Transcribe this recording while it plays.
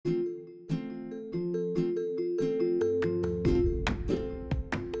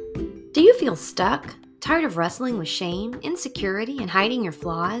feel stuck? Tired of wrestling with shame, insecurity, and hiding your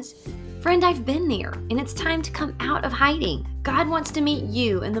flaws? Friend, I've been there, and it's time to come out of hiding. God wants to meet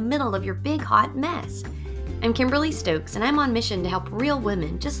you in the middle of your big, hot mess. I'm Kimberly Stokes, and I'm on mission to help real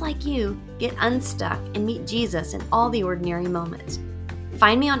women just like you get unstuck and meet Jesus in all the ordinary moments.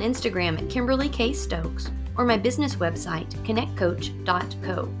 Find me on Instagram at Kimberly K. Stokes or my business website,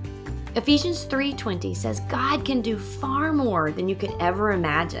 connectcoach.co. Ephesians 3:20 says God can do far more than you could ever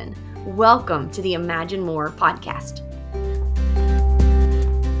imagine. Welcome to the Imagine More podcast.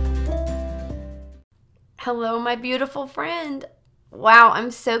 Hello, my beautiful friend. Wow, I'm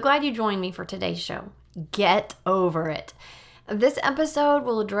so glad you joined me for today's show. Get over it. This episode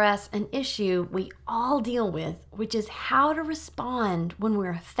will address an issue we all deal with, which is how to respond when we're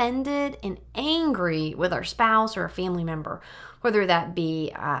offended and angry with our spouse or a family member, whether that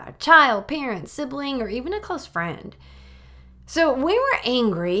be a child, parent, sibling, or even a close friend. So when we're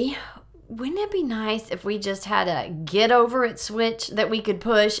angry, wouldn't it be nice if we just had a get over it switch that we could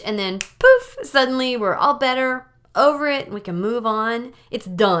push and then poof, suddenly we're all better, over it, and we can move on? It's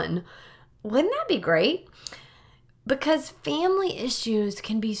done. Wouldn't that be great? Because family issues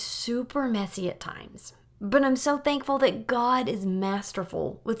can be super messy at times. But I'm so thankful that God is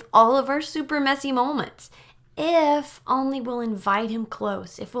masterful with all of our super messy moments. If only we'll invite Him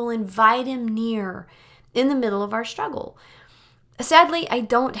close, if we'll invite Him near in the middle of our struggle. Sadly, I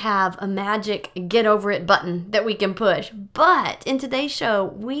don't have a magic get over it button that we can push, but in today's show,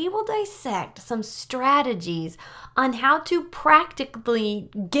 we will dissect some strategies on how to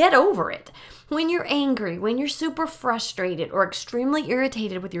practically get over it. When you're angry, when you're super frustrated or extremely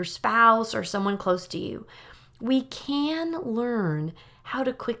irritated with your spouse or someone close to you, we can learn how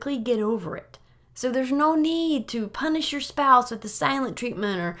to quickly get over it. So there's no need to punish your spouse with the silent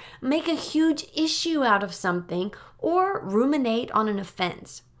treatment or make a huge issue out of something or ruminate on an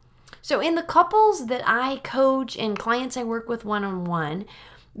offense. So in the couples that I coach and clients I work with one-on-one,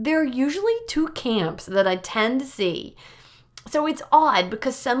 there are usually two camps that I tend to see. So it's odd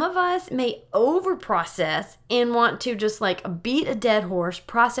because some of us may over-process and want to just like beat a dead horse,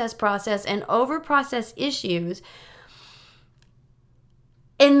 process, and over-process issues.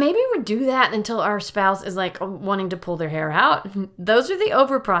 And maybe we do that until our spouse is like wanting to pull their hair out. Those are the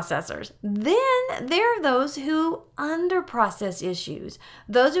over-processors. Then there are those who under-process issues.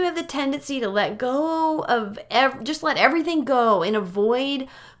 Those who have the tendency to let go of, just let everything go and avoid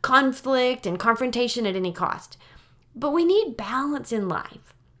conflict and confrontation at any cost. But we need balance in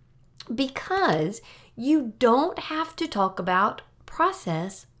life because you don't have to talk about,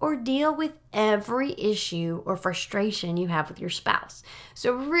 process, or deal with every issue or frustration you have with your spouse.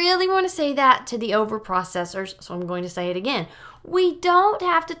 So really want to say that to the over-processors, so I'm going to say it again. We don't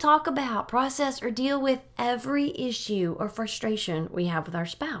have to talk about, process, or deal with every issue or frustration we have with our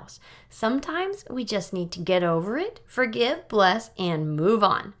spouse. Sometimes we just need to get over it, forgive, bless, and move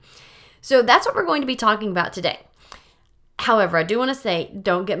on. So that's what we're going to be talking about today. However, I do want to say,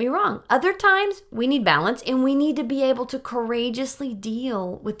 don't get me wrong. Other times, we need balance and we need to be able to courageously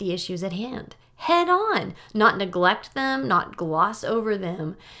deal with the issues at hand. Head on, not neglect them, not gloss over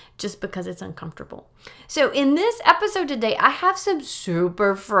them just because it's uncomfortable. So in this episode today, I have some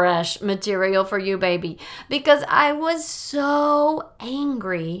super fresh material for you, baby, because I was so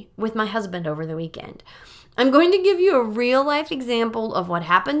angry with my husband over the weekend. I'm going to give you a real life example of what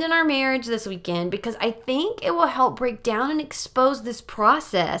happened in our marriage this weekend because I think it will help break down and expose this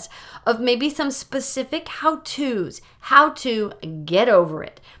process of maybe some specific how-tos, how to get over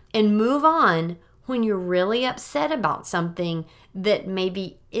it and move on when you're really upset about something that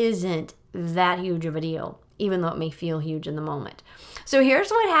maybe isn't that huge of a deal, even though it may feel huge in the moment. So here's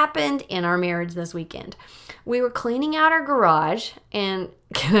what happened in our marriage this weekend. We were cleaning out our garage, and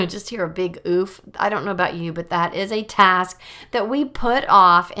can I just hear a big oof? I don't know about you, but that is a task that we put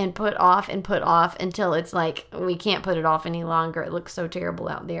off until it's like we can't put it off any longer. It looks so terrible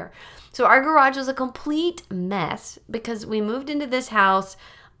out there. So our garage was a complete mess because we moved into this house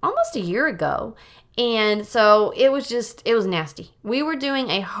almost a year ago. And so it was nasty. We were doing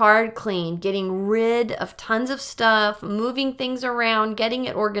a hard clean, getting rid of tons of stuff, moving things around, getting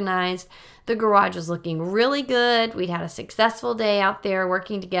it organized. The garage was looking really good. We'd had a successful day out there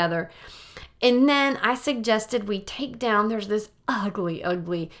working together. And then I suggested we take down, there's this ugly,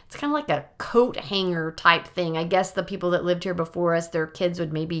 it's kind of like a coat hanger type thing. I guess the people that lived here before us, their kids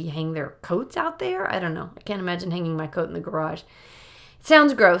would maybe hang their coats out there. I don't know. I can't imagine hanging my coat in the garage.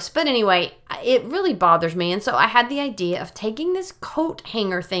 Sounds gross, but anyway, it really bothers me. And so I had the idea of taking this coat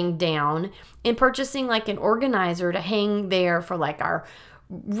hanger thing down and purchasing like an organizer to hang there for like our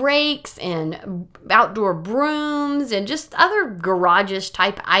rakes and outdoor brooms and just other garage-ish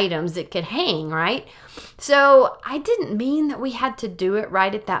type items that could hang, right? So I didn't mean that we had to do it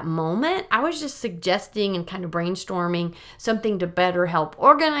right at that moment. I was just suggesting and kind of brainstorming something to better help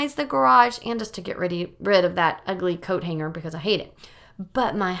organize the garage and just to get rid of that ugly coat hanger because I hate it.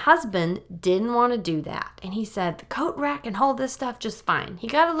 But my husband didn't want to do that. And he said, the coat rack can hold this stuff just fine. He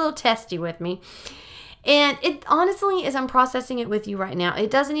got a little testy with me. And it honestly, as I'm processing it with you right now,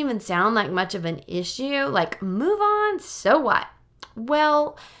 it doesn't even sound like much of an issue. Like, move on, so what?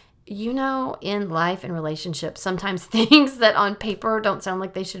 Well, you know, in life and relationships, sometimes things that on paper don't sound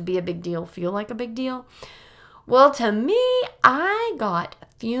like they should be a big deal feel like a big deal. Well, to me, I got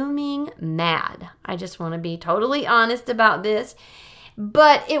fuming mad. I just want to be totally honest about this.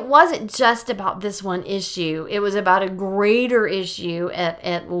 But it wasn't just about this one issue. It was about a greater issue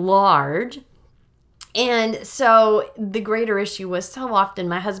at large. And so the greater issue was so often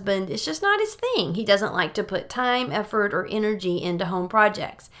my husband, it's just not his thing. He doesn't like to put time, effort, or energy into home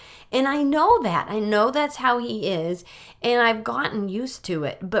projects. And I know that. I know that's how he is. And I've gotten used to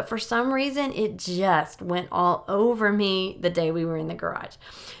it. But for some reason, it just went all over me the day we were in the garage.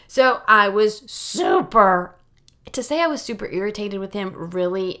 So I was to say I was super irritated with him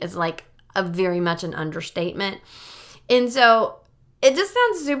really is like a very much an understatement. And so it just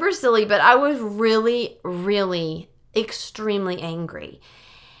sounds super silly, but I was really, really extremely angry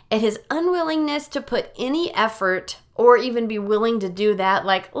at his unwillingness to put any effort or even be willing to do that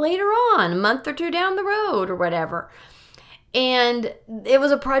like later on, a month or two down the road or whatever. And it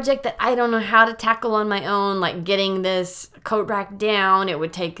was a project that I don't know how to tackle on my own, like getting this coat rack down. It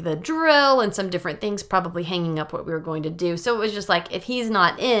would take the drill and some different things, probably hanging up what we were going to do. So it was just like, if he's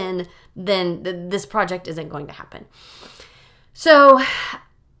not in, then this project isn't going to happen. So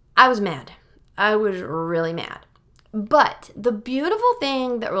I was mad. I was really mad. But the beautiful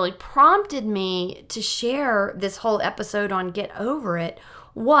thing that really prompted me to share this whole episode on Get Over It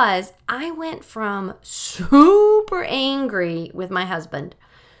was I went from super angry with my husband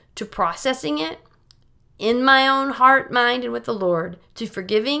to processing it in my own heart, mind, and with the Lord, to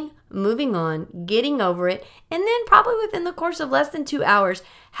forgiving, moving on, getting over it, and then probably within the course of less than 2 hours,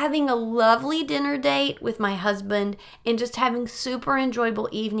 having a lovely dinner date with my husband and just having super enjoyable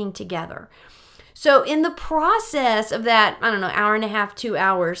evening together. So in the process of that, I don't know, hour and a half, 2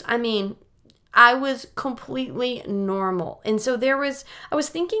 hours, I was completely normal. And so I was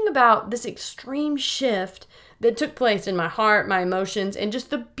thinking about this extreme shift that took place in my heart, my emotions, and just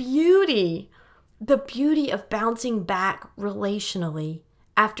the beauty of bouncing back relationally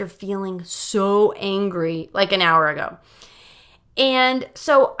after feeling so angry like an hour ago. And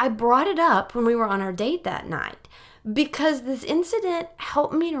so I brought it up when we were on our date that night because this incident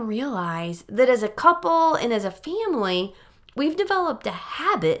helped me to realize that as a couple and as a family, we've developed a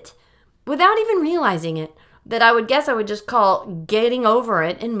habit without even realizing it, that I would just call getting over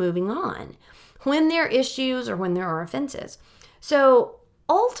it and moving on when there are issues or when there are offenses. So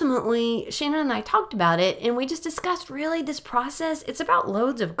ultimately, Shannon and I talked about it, and we just discussed really this process. It's about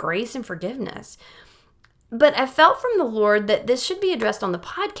loads of grace and forgiveness. But I felt from the Lord that this should be addressed on the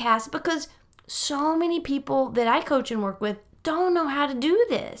podcast because so many people that I coach and work with don't know how to do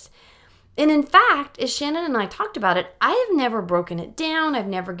this. And in fact, as Shannon and I talked about it, I have never broken it down. I've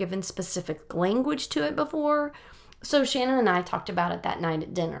never given specific language to it before. So Shannon and I talked about it that night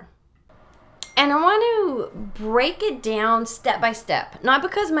at dinner. And I want to break it down step by step, not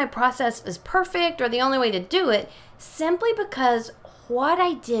because my process is perfect or the only way to do it, simply because what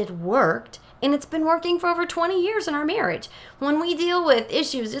I did worked, and it's been working for over 20 years in our marriage. When we deal with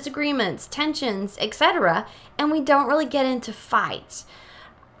issues, disagreements, tensions, etc., and we don't really get into fights.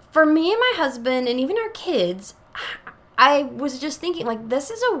 For me and my husband and even our kids, I was just thinking, like, this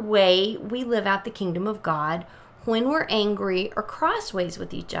is a way we live out the kingdom of God when we're angry or crossways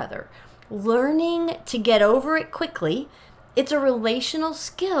with each other. Learning to get over it quickly, it's a relational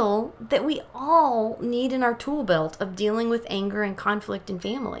skill that we all need in our tool belt of dealing with anger and conflict in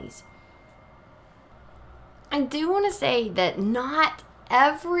families. I do want to say that not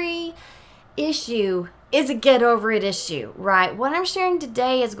every issue is a get over it issue, right? What I'm sharing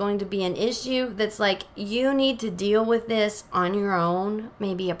today is going to be an issue that's like you need to deal with this on your own,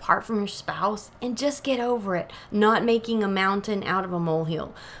 maybe apart from your spouse, and just get over it, not making a mountain out of a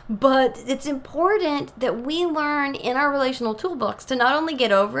molehill. But it's important that we learn in our relational toolbox to not only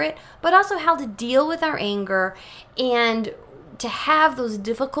get over it, but also how to deal with our anger and to have those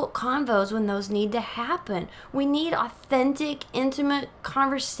difficult convos when those need to happen. We need authentic, intimate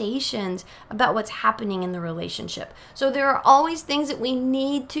conversations about what's happening in the relationship. So there are always things that we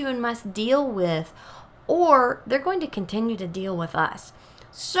need to and must deal with, or they're going to continue to deal with us.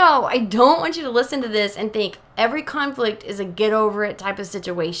 So I don't want you to listen to this and think every conflict is a get over it type of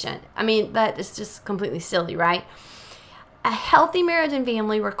situation. I mean, that is just completely silly, right? A healthy marriage and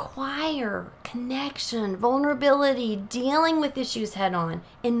family require connection, vulnerability, dealing with issues head on,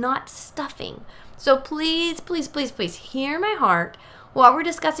 and not stuffing. So please, please, please, please hear my heart. What we're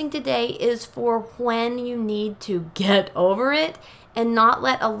discussing today is for when you need to get over it and not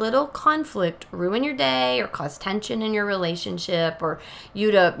let a little conflict ruin your day or cause tension in your relationship, or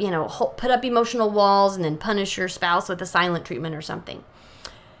you to, put up emotional walls and then punish your spouse with a silent treatment or something.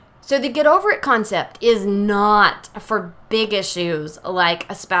 So the get over it concept is not for big issues like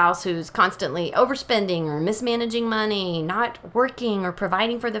a spouse who's constantly overspending or mismanaging money, not working or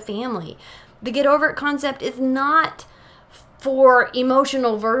providing for the family. The get over it concept is not for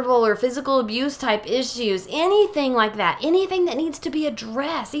emotional, verbal, or physical abuse type issues, anything like that, anything that needs to be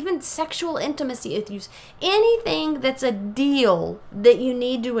addressed, even sexual intimacy issues, anything that's a deal that you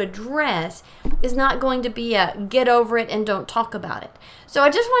need to address is not going to be a get over it and don't talk about it. So I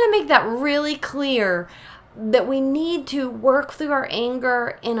just want to make that really clear, that we need to work through our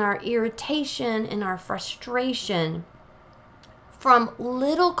anger and our irritation and our frustration from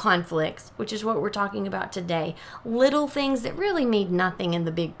little conflicts, which is what we're talking about today. Little things that really mean nothing in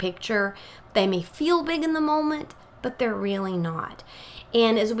the big picture. They may feel big in the moment, but they're really not.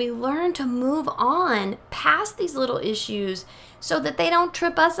 And as we learn to move on past these little issues so that they don't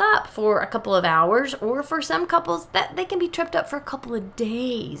trip us up for a couple of hours, or for some couples that they can be tripped up for a couple of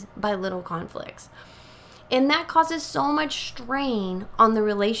days by little conflicts. And that causes so much strain on the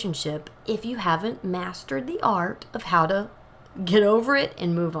relationship if you haven't mastered the art of how to get over it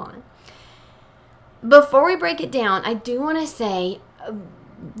and move on. Before we break it down, I do want to say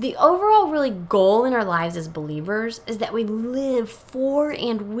the overall really goal in our lives as believers is that we live for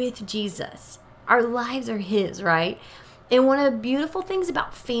and with Jesus. Our lives are His, right? And one of the beautiful things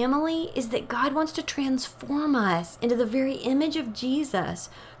about family is that God wants to transform us into the very image of Jesus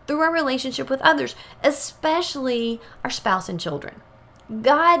through our relationship with others, especially our spouse and children.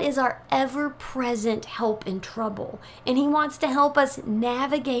 God is our ever-present help in trouble, and He wants to help us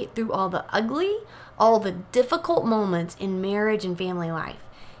navigate through all the ugly, all the difficult moments in marriage and family life.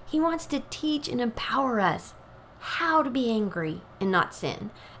 He wants to teach and empower us how to be angry and not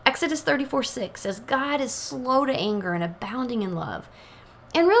sin. Exodus 34:6 says, God is slow to anger and abounding in love.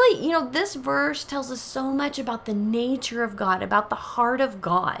 And really, this verse tells us so much about the nature of God, about the heart of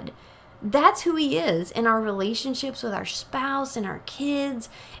God. That's who He is in our relationships with our spouse and our kids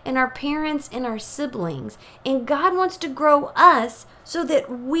and our parents and our siblings. And God wants to grow us so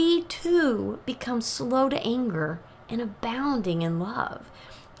that we too become slow to anger and abounding in love.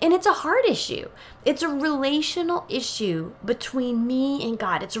 And it's a heart issue. It's a relational issue between me and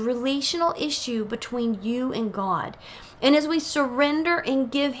God. It's a relational issue between you and God. And as we surrender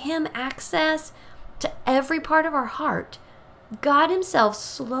and give Him access to every part of our heart, God Himself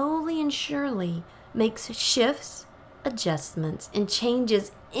slowly and surely makes shifts, adjustments, and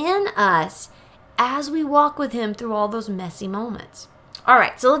changes in us as we walk with Him through all those messy moments. All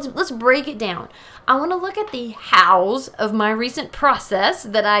right, so let's break it down. I want to look at the hows of my recent process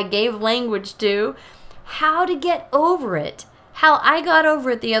that I gave language to, how to get over it, how I got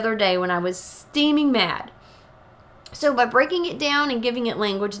over it the other day when I was steaming mad. So by breaking it down and giving it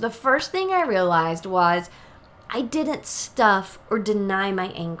language, the first thing I realized was I didn't stuff or deny my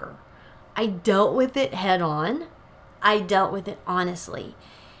anger. I dealt with it head on. I dealt with it honestly.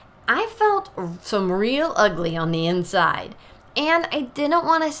 I felt some real ugly on the inside. And I didn't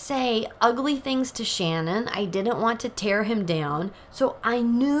want to say ugly things to Shannon. I didn't want to tear him down. So I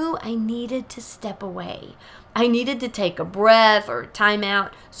knew I needed to step away. I needed to take a breath or time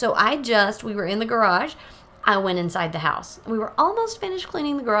out. So we were in the garage. I went inside the house. We were almost finished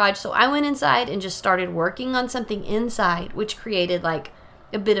cleaning the garage, so I went inside and just started working on something inside, which created like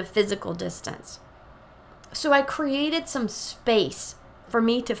a bit of physical distance. So I created some space for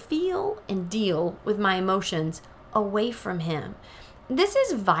me to feel and deal with my emotions away from him. This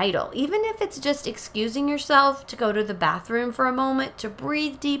is vital, even if it's just excusing yourself to go to the bathroom for a moment, to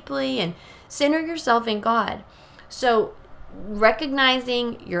breathe deeply and center yourself in God. So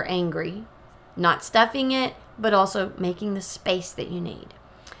recognizing you're angry, not stuffing it, but also making the space that you need.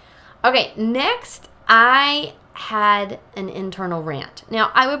 Okay, next, I had an internal rant.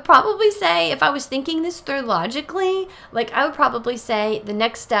 Now, I would probably say, if I was thinking this through logically, I would probably say the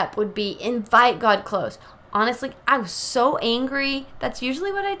next step would be invite God close. Honestly, I was so angry. That's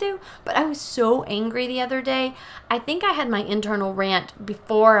usually what I do, but I was so angry the other day. I think I had my internal rant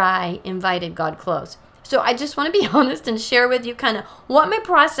before I invited God close. So I just want to be honest and share with you kind of what my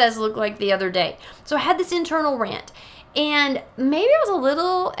process looked like the other day. So I had this internal rant, And maybe it was a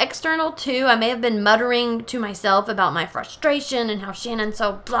little external too. I may have been muttering to myself about my frustration and how Shannon's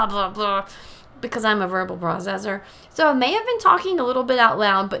so blah, blah, blah, because I'm a verbal processor. So I may have been talking a little bit out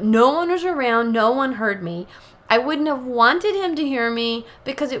loud, but no one was around. No one heard me. I wouldn't have wanted him to hear me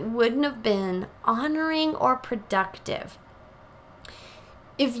because it wouldn't have been honoring or productive.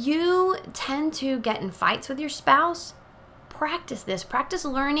 If you tend to get in fights with your spouse, practice this. Practice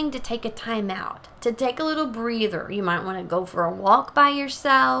learning to take a time out, to take a little breather. You might want to go for a walk by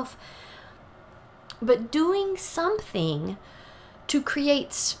yourself, but doing something to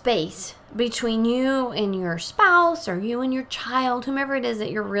create space between you and your spouse or you and your child, whomever it is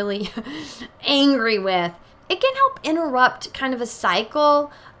that you're really angry with, it can help interrupt kind of a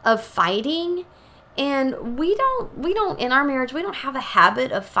cycle of fighting. And we don't in our marriage, we don't have a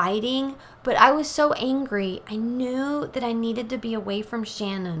habit of fighting, but I was so angry. I knew that I needed to be away from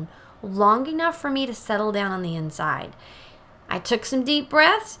Shannon long enough for me to settle down on the inside. I took some deep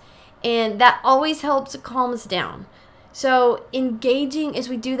breaths, and that always helps calm us down. So engaging, as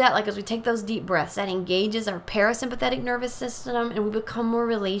we do that, like as we take those deep breaths, that engages our parasympathetic nervous system and we become more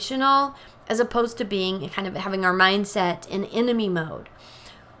relational as opposed to being kind of having our mindset in enemy mode.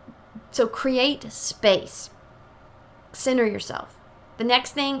 So create space. Center yourself. The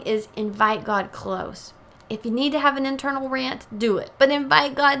next thing is invite God close. If you need to have an internal rant, do it. But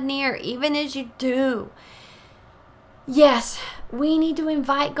invite God near, even as you do. Yes, we need to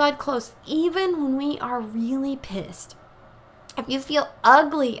invite God close, even when we are really pissed. If you feel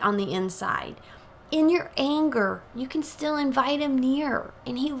ugly on the inside, in your anger, you can still invite him near.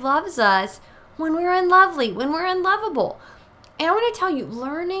 And he loves us when we're unlovely, when we're unlovable. And I want to tell you,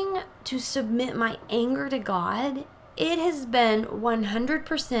 learning to submit my anger to God, it has been 100%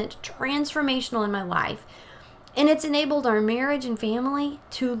 transformational in my life. And it's enabled our marriage and family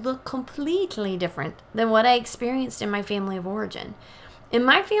to look completely different than what I experienced in my family of origin. In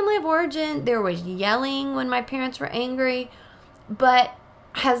my family of origin, there was yelling when my parents were angry. But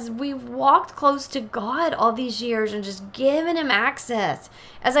as we've walked close to God all these years and just given him access,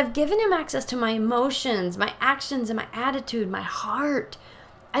 as I've given him access to my emotions, my actions, and my attitude, my heart,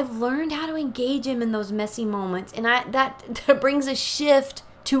 I've learned how to engage him in those messy moments. And that brings a shift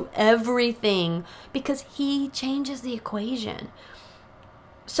to everything because he changes the equation.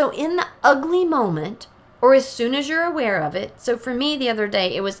 So in the ugly moment, or as soon as you're aware of it, so for me the other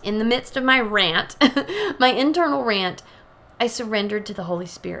day, it was in the midst of my rant, my internal rant, I surrendered to the Holy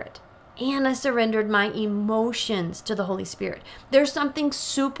Spirit. And I surrendered my emotions to the Holy Spirit. There's something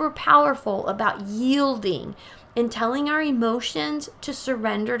super powerful about yielding and telling our emotions to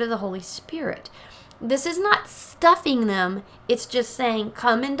surrender to the Holy Spirit. This is not stuffing them. It's just saying,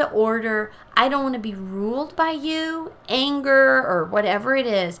 come into order. I don't want to be ruled by you, anger, or whatever it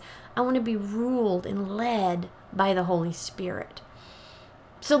is. I want to be ruled and led by the Holy Spirit.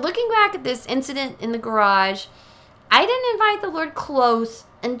 So looking back at this incident in the garage, I didn't invite the Lord close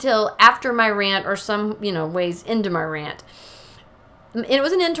until after my rant or some, ways into my rant. It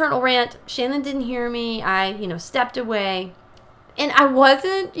was an internal rant. Shannon didn't hear me. I, stepped away. And I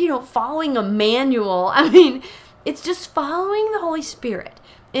wasn't, following a manual. I mean, it's just following the Holy Spirit.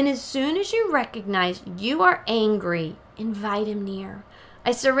 And as soon as you recognize you are angry, invite him near.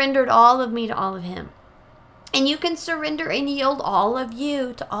 I surrendered all of me to all of him. And you can surrender and yield all of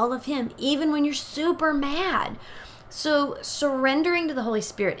you to all of him, even when you're super mad. So surrendering to the Holy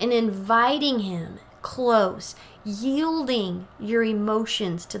Spirit and inviting him close, yielding your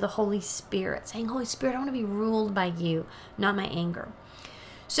emotions to the Holy Spirit, saying, Holy Spirit, I want to be ruled by you, not my anger.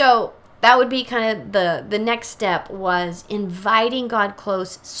 So that would be kind of the next step, was inviting God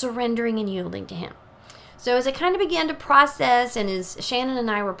close, surrendering and yielding to him. So as I kind of began to process, and as Shannon and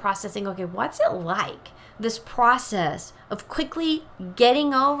I were processing, okay, what's it like, this process of quickly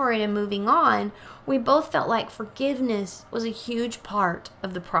getting over it and moving on, we both felt like forgiveness was a huge part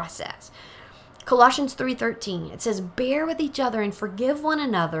of the process. Colossians 3:13, it says, bear with each other and forgive one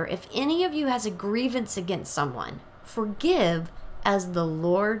another. If any of you has a grievance against someone, forgive as the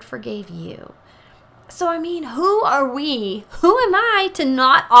Lord forgave you. So, who are we? Who am I to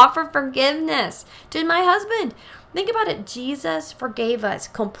not offer forgiveness to my husband? Think about it. Jesus forgave us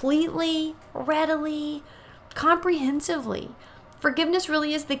completely, readily, comprehensively. Forgiveness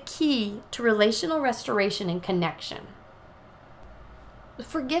really is the key to relational restoration and connection.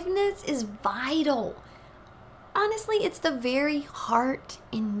 Forgiveness is vital. Honestly, it's the very heart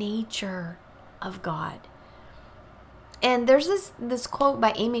and nature of God. And there's this quote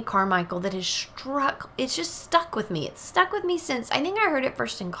by Amy Carmichael that it's just stuck with me. It's stuck with me since, I think I heard it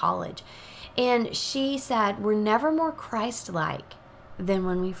first in college. And she said, we're never more Christ-like than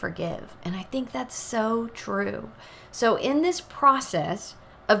when we forgive. And I think that's so true. So in this process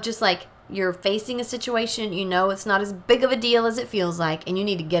of just like you're facing a situation, you know it's not as big of a deal as it feels like, and you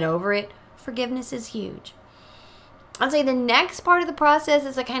need to get over it, forgiveness is huge. I'd say the next part of the process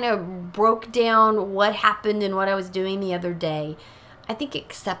is I kind of broke down what happened and what I was doing the other day. I think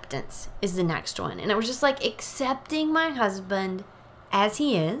acceptance is the next one. And it was just like accepting my husband as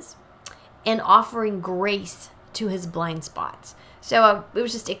he is and offering grace to his blind spots. So it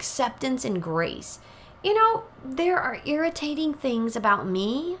was just acceptance and grace. You know, there are irritating things about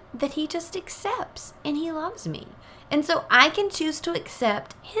me that he just accepts, and he loves me. And so I can choose to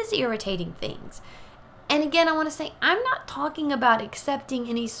accept his irritating things. And again, I want to say, I'm not talking about accepting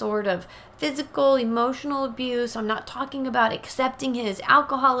any sort of physical, emotional abuse. I'm not talking about accepting his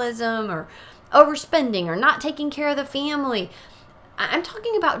alcoholism or overspending or not taking care of the family. I'm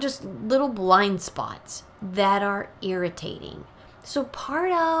talking about just little blind spots that are irritating. So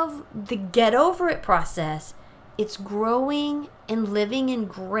part of the get over it process, it's growing and living in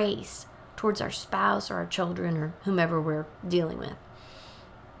grace towards our spouse or our children or whomever we're dealing with.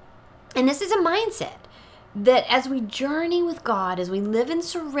 And this is a mindset that as we journey with God, as we live in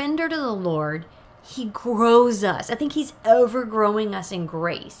surrender to the Lord, he grows us. I think he's overgrowing us in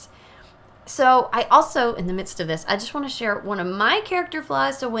grace. So I also, in the midst of this, I just want to share one of my character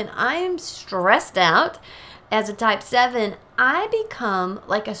flaws. So when I'm stressed out as a type 7, I become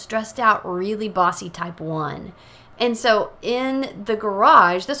like a stressed out, really bossy type 1. And so in the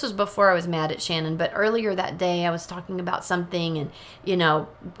garage, this was before I was mad at Shannon, but earlier that day I was talking about something and, you know,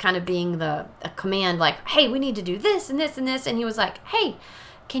 kind of being a command like, hey, we need to do this and this and this. And he was like, hey,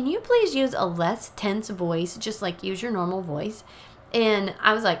 can you please use a less tense voice? Just like use your normal voice. And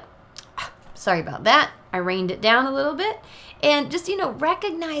I was like, sorry about that. I reined it down a little bit. And just, you know,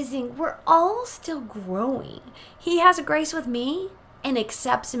 recognizing we're all still growing. He has grace with me and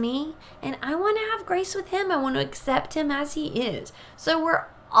accepts me, and I want to have grace with him. I want to accept him as he is. So we're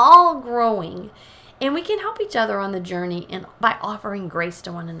all growing, and we can help each other on the journey and by offering grace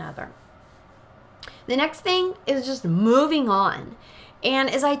to one another. The next thing is just moving on.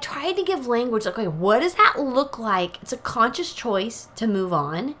 And as I tried to give language, like, okay, what does that look like? It's a conscious choice to move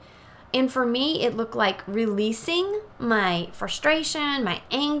on. And for me, it looked like releasing my frustration, my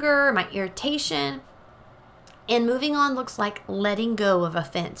anger, my irritation. And moving on looks like letting go of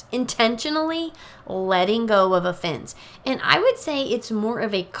offense, intentionally letting go of offense. And I would say it's more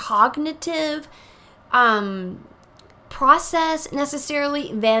of a cognitive process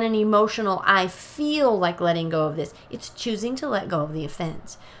necessarily than an emotional, I feel like letting go of this. It's choosing to let go of the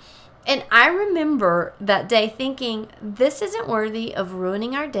offense. And I remember that day thinking, this isn't worthy of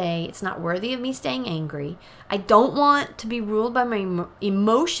ruining our day. It's not worthy of me staying angry. I don't want to be ruled by my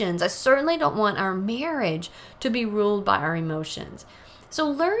emotions. I certainly don't want our marriage to be ruled by our emotions. So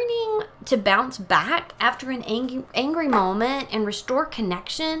learning to bounce back after an angry moment and restore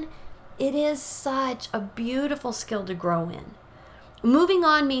connection, it is such a beautiful skill to grow in. Moving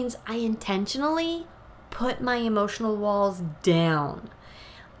on means I intentionally put my emotional walls down.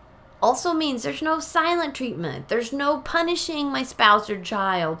 Also means there's no silent treatment. There's no punishing my spouse or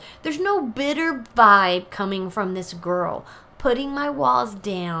child. There's no bitter vibe coming from this girl. Putting my walls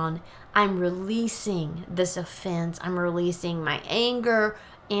down, I'm releasing this offense. I'm releasing my anger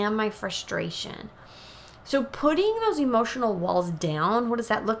and my frustration. So putting those emotional walls down, what does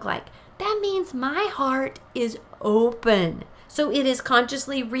that look like? That means my heart is open. So it is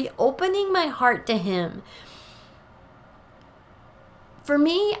consciously reopening my heart to him. For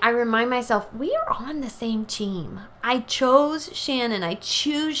me, I remind myself, we are on the same team. I chose Shannon. I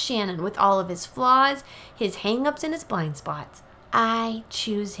choose Shannon with all of his flaws, his hang-ups, and his blind spots. I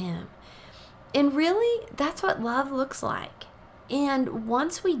choose him. And really, that's what love looks like. And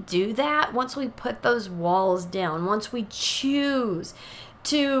once we do that, once we put those walls down, once we choose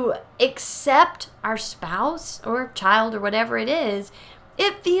to accept our spouse or child or whatever it is,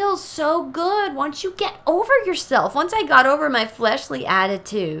 it feels so good once you get over yourself. Once I got over my fleshly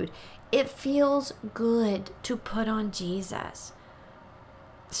attitude, it feels good to put on Jesus.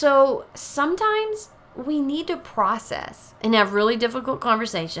 So sometimes we need to process and have really difficult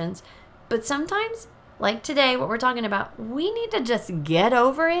conversations, but sometimes, like today, what we're talking about, we need to just get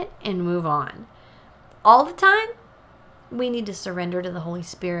over it and move on. All the time, we need to surrender to the Holy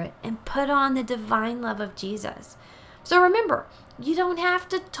Spirit and put on the divine love of Jesus. So remember, you don't have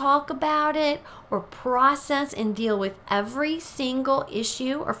to talk about it or process and deal with every single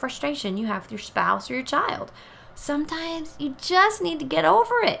issue or frustration you have with your spouse or your child. Sometimes you just need to get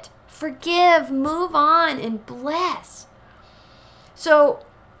over it. Forgive, move on, and bless. So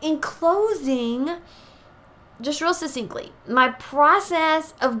in closing, just real succinctly, my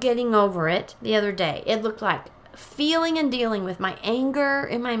process of getting over it the other day, it looked like feeling and dealing with my anger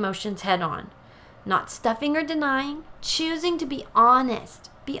and my emotions head on. Not stuffing or denying, choosing to be honest.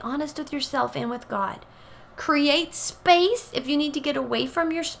 Be honest with yourself and with God. Create space if you need to get away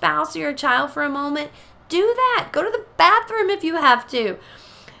from your spouse or your child for a moment. Do that. Go to the bathroom if you have to.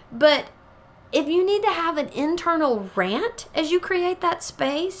 But if you need to have an internal rant as you create that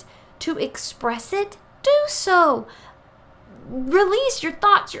space to express it, do so. Release your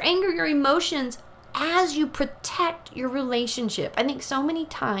thoughts, your anger, your emotions as you protect your relationship. I think so many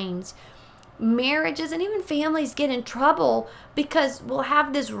times marriages and even families get in trouble because we'll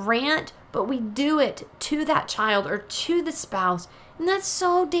have this rant, but we do it to that child or to the spouse, and that's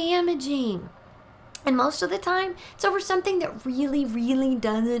so damaging. And most of the time, it's over something that really, really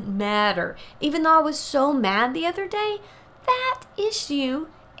doesn't matter. Even though I was so mad the other day, that issue,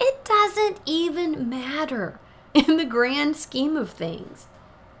 it doesn't even matter in the grand scheme of things.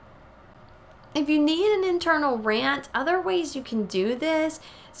 If you need an internal rant, other ways you can do this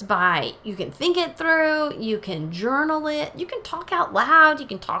is you can think it through, you can journal it, you can talk out loud, you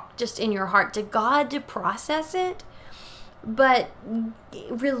can talk just in your heart to God to process it. But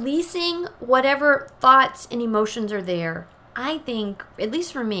releasing whatever thoughts and emotions are there, I think, at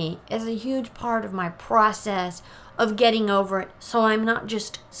least for me, is a huge part of my process of getting over it, so I'm not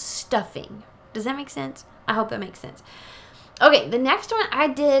just stuffing. Does that make sense? I hope that makes sense. Okay, the next one I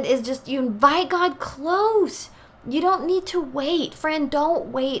did is just you invite God close. You don't need to wait. Friend, don't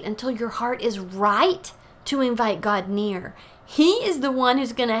wait until your heart is right to invite God near. He is the one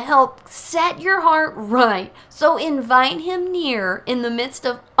who's going to help set your heart right. So invite him near in the midst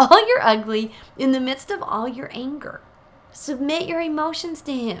of all your ugly, in the midst of all your anger. Submit your emotions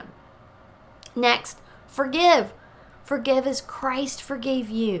to him. Next, forgive. Forgive as Christ forgave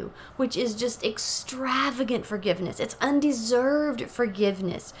you, which is just extravagant forgiveness. It's undeserved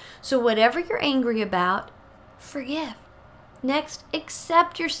forgiveness. So whatever you're angry about, forgive. Next,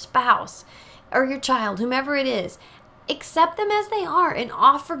 accept your spouse or your child, whomever it is. Accept them as they are and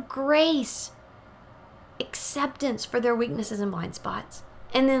offer grace, acceptance for their weaknesses and blind spots.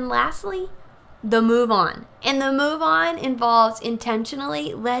 And then lastly, the move on. And the move on involves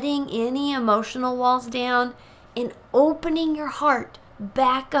intentionally letting any emotional walls down and opening your heart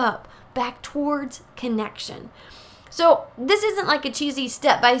back up, back towards connection. So this isn't like a cheesy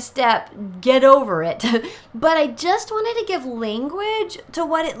step-by-step, get over it. But I just wanted to give language to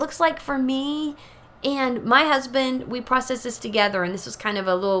what it looks like for me and my husband. We processed this together, and this was kind of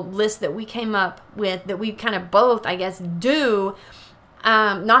a little list that we came up with that we kind of both, I guess, do.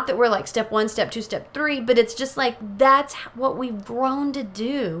 Not that we're like step 1, step 2, step 3, but it's just like that's what we've grown to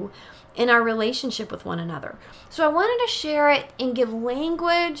do in our relationship with one another. So I wanted to share it and give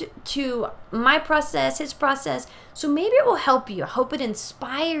language to my process, his process, so maybe it will help you. I hope it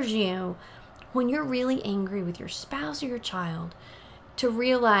inspires you when you're really angry with your spouse or your child to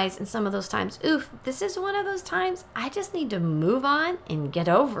realize in some of those times, oof, this is one of those times I just need to move on and get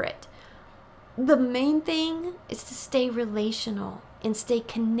over it. The main thing is to stay relational and stay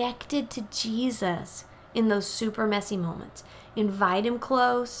connected to Jesus in those super messy moments. Invite him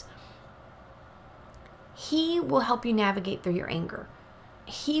close. He will help you navigate through your anger.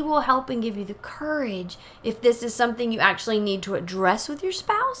 He will help and give you the courage if this is something you actually need to address with your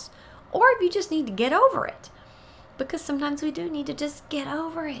spouse, or if you just need to get over it. Because sometimes we do need to just get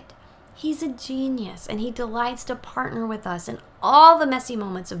over it. He's a genius, and he delights to partner with us in all the messy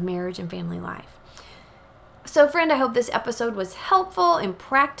moments of marriage and family life. So friend, I hope this episode was helpful and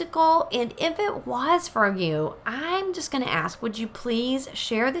practical. And if it was for you, I'm just going to ask, would you please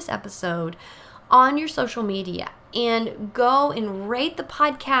share this episode on your social media and go and rate the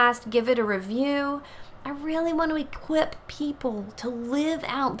podcast, give it a review. I really want to equip people to live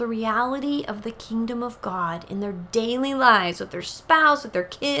out the reality of the kingdom of God in their daily lives with their spouse, with their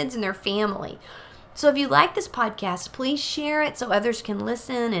kids, and their family. So if you like this podcast, please share it so others can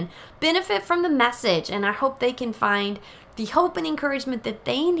listen and benefit from the message. And I hope they can find the hope and encouragement that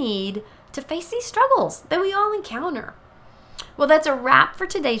they need to face these struggles that we all encounter. Well, that's a wrap for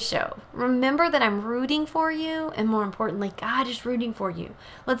today's show. Remember that I'm rooting for you, and more importantly, God is rooting for you.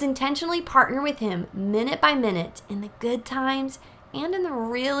 Let's intentionally partner with him minute by minute in the good times and in the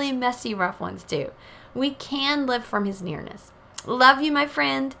really messy, rough ones too. We can live from his nearness. Love you, my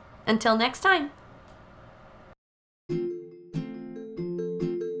friend. Until next time.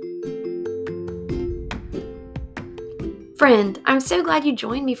 Friend, I'm so glad you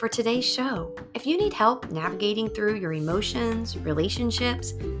joined me for today's show. If you need help navigating through your emotions,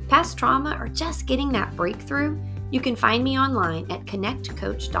 relationships, past trauma, or just getting that breakthrough, you can find me online at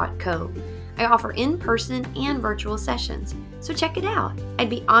connectcoach.co. I offer in-person and virtual sessions, so check it out.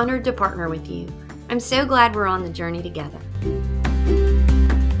 I'd be honored to partner with you. I'm so glad we're on the journey together.